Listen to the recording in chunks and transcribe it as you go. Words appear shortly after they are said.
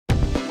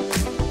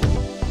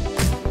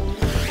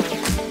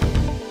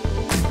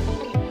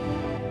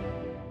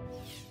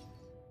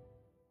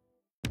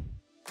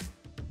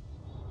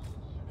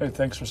Hey,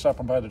 thanks for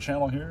stopping by the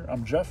channel here.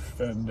 I'm Jeff,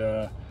 and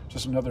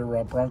just another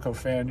Bronco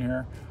fan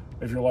here.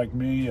 If you're like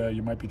me,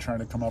 you might be trying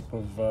to come up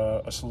with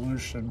a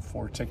solution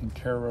for taking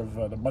care of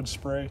the mud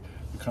spray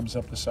that comes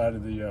up the side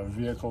of the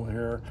vehicle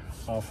here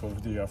off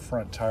of the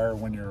front tire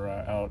when you're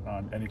out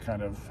on any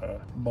kind of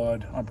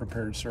mud,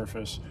 unprepared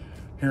surface.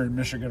 Here in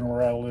Michigan,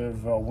 where I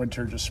live,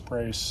 winter just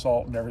sprays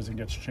salt and everything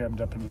gets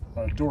jammed up in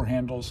door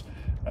handles.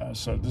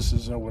 So this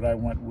is what I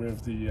went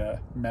with, the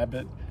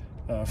Mabett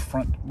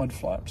front mud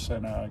flaps,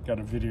 and I got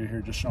a video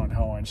here just showing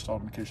how I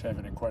installed them in case you have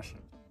any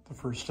questions. The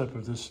first step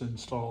of this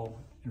install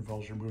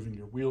involves removing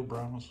your wheel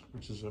brows,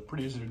 which is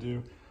pretty easy to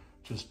do.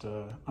 Just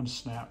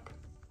unsnap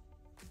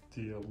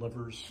the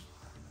levers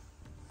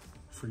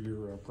for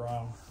your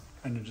brow,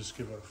 and then just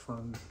give a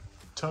firm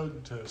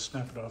tug to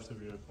snap it off the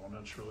vehicle, and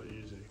that's really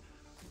easy.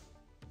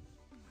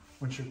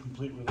 Once you're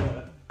complete with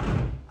that,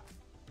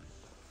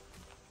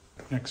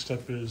 next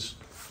step is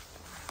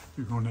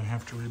you're going to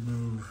have to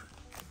remove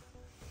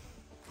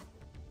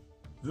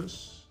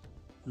this,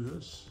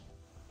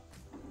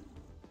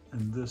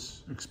 and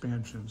this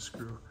expansion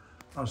screw.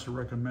 I also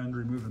recommend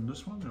removing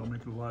this one. It'll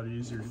make it a lot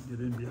easier to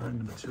get in behind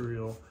the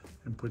material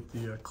and put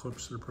the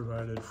clips that are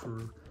provided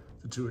for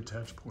the two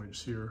attach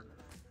points here,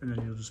 and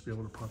then you'll just be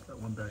able to pop that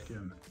one back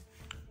in.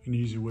 An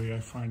easy way I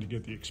find to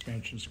get the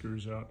expansion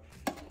screws out,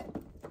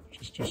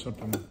 just do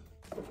something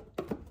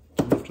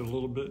to lift it a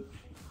little bit,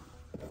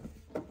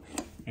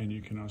 and you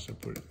can also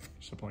put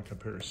something like a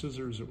pair of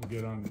scissors that will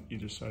get on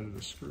either side of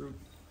the screw,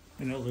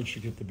 and that'll let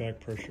you get the back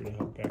pressure to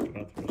help back it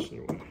out the rest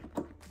of the way.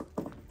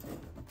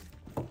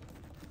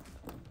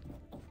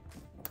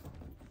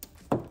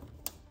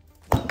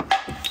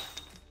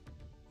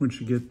 Once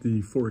you get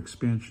the 4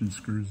 expansion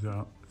screws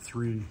out,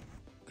 3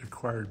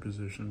 required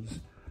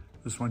positions,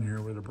 this one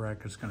here where the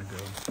bracket's gonna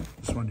go,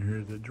 this one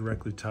here that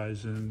directly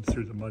ties in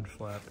through the mud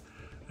flap,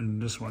 and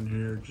this one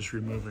here just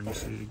removing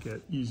so you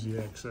get easy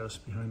access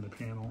behind the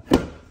panel.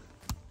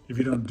 If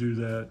you don't do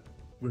that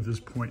with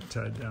this point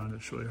tied down,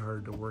 it's really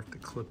hard to work the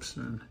clips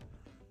in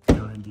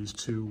behind these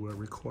 2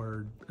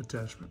 required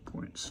attachment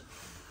points.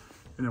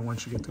 And then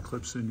once you get the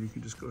clips in, you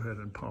can just go ahead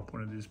and pop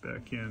one of these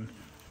back in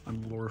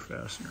on the lower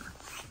fastener.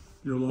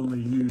 You'll only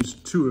use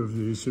 2 of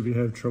these, so if you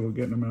have trouble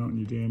getting them out and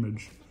you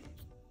damage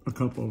a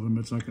couple of them,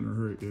 it's not going to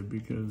hurt you,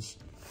 because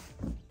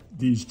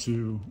these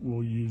 2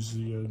 will use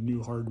the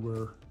new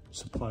hardware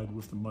supplied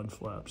with the mud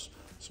flaps.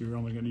 So you're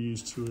only going to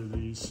use 2 of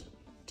these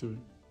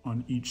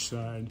on each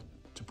side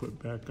to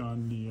put back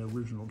on the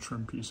original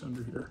trim piece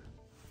under here.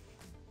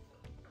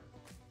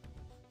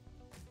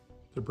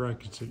 The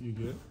brackets that you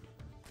get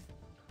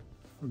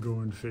will go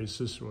and face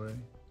this way.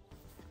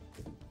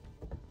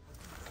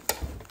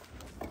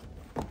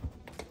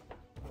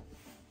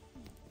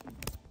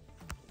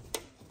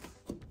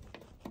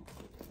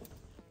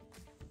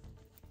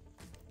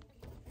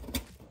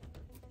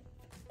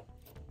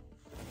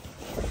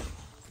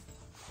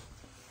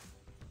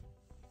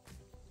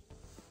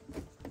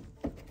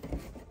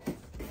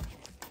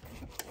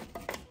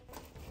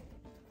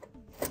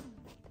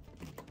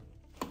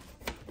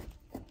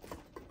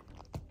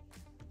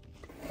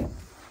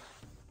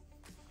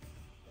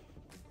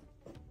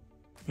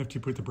 After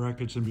you put the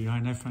brackets in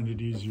behind, I find it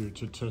easier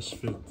to test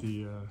fit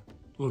the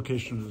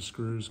location of the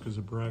screws, because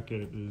the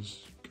bracket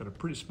is got a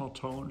pretty small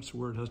tolerance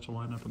where it has to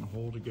line up in the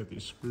hole to get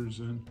these screws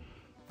in.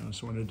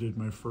 So when I did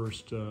my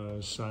first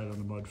side on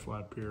the mud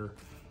flap here,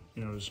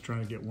 I was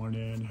trying to get one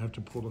in, have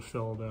to pull the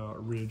felt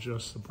out,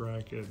 readjust the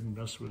bracket, and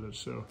mess with it.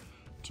 So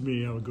to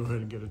me, I would go ahead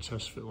and get a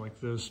test fit like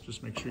this.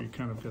 Just make sure you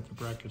kind of got the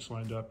brackets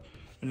lined up,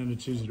 and then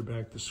it's easy to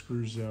back the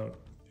screws out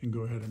and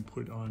go ahead and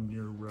put on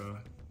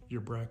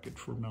your bracket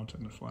for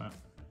mounting the flap.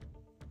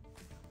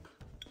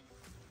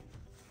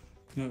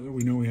 Now that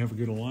we know we have a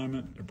good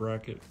alignment, the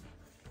bracket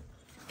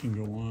can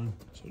go on.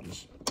 So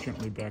just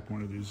gently back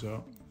one of these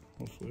out.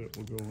 Hopefully it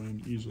will go in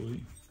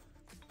easily.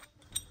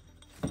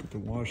 Put the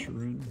washer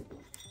in.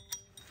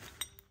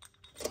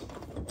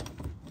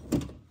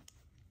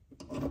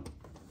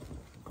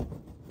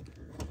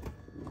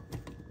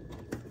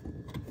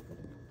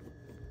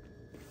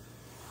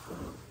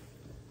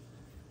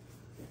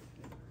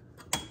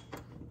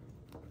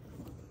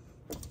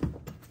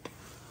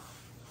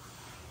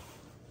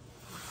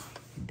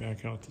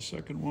 Back out the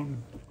second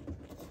one.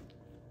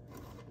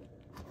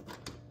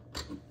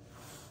 Put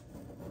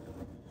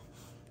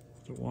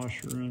the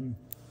washer in.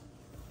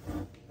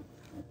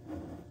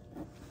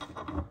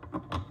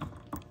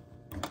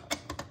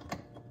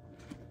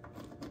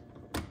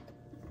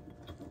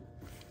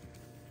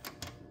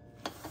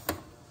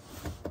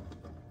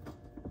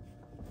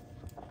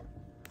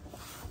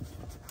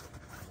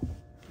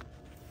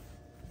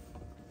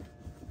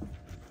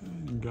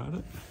 And got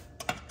it.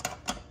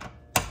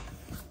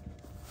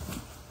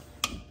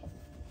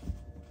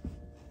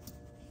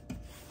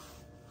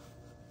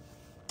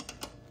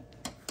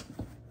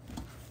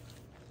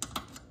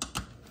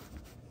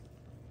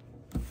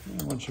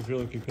 Once you feel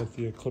like you've got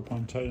the clip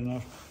on tight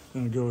enough,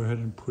 then I'll go ahead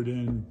and put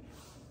in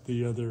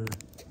the other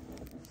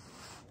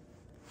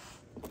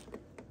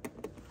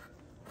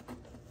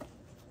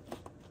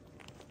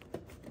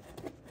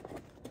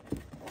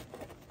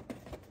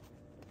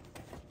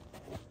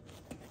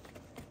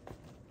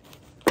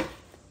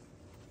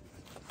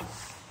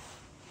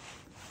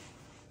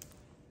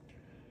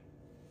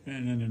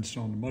And then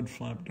installing the mud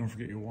flap. Don't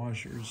forget your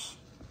washers.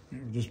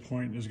 This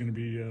point is going to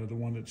be the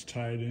one that's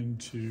tied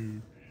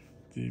into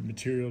the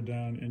material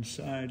down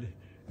inside,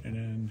 and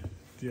then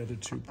the other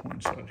 2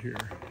 points out here.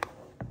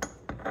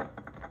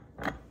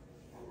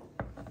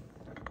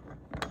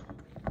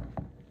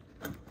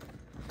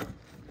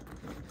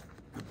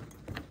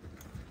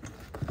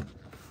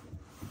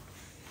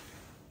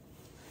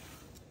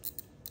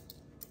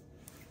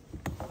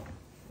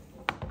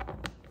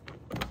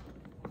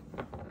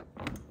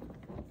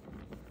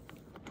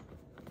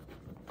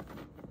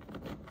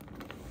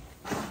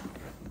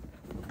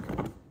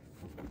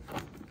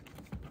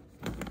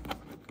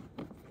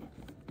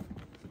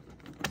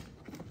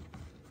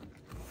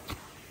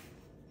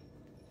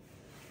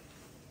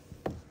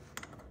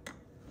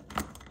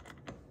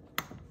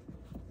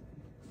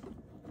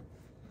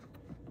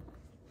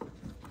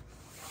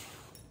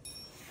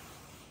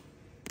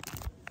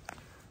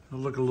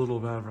 It'll look a little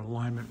out of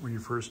alignment when you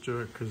first do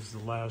it because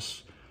the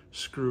last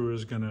screw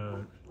is going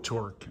to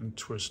torque and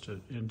twist it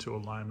into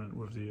alignment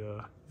with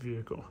the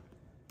vehicle.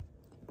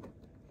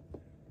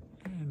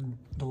 And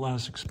the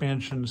last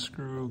expansion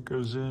screw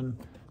goes in,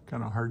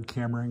 kind of hard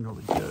camera angle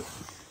to get.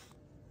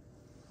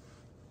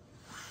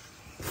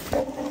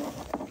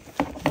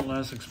 The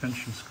last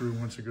expansion screw,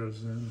 once it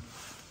goes in,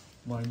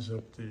 lines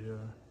up the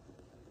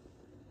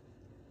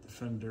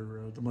fender,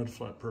 the mud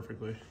flap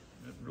perfectly.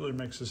 It really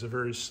makes this a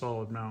very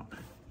solid mount.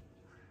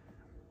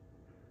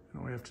 And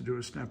all we have to do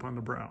is snap on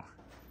the brow.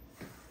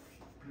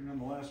 Putting on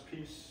the last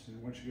piece,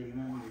 and once you get it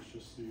in, there's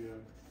just the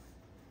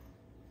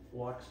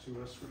locks to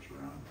switch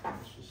around.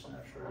 Let's just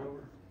snap right over.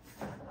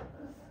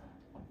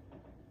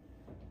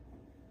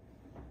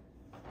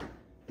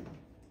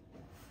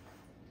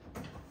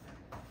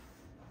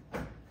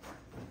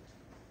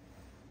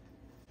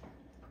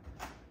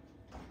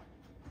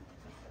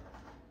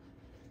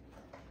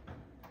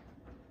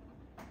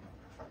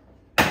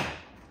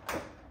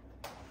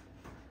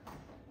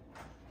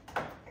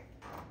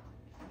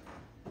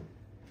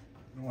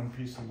 One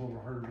piece a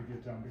little harder to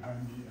get down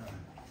behind the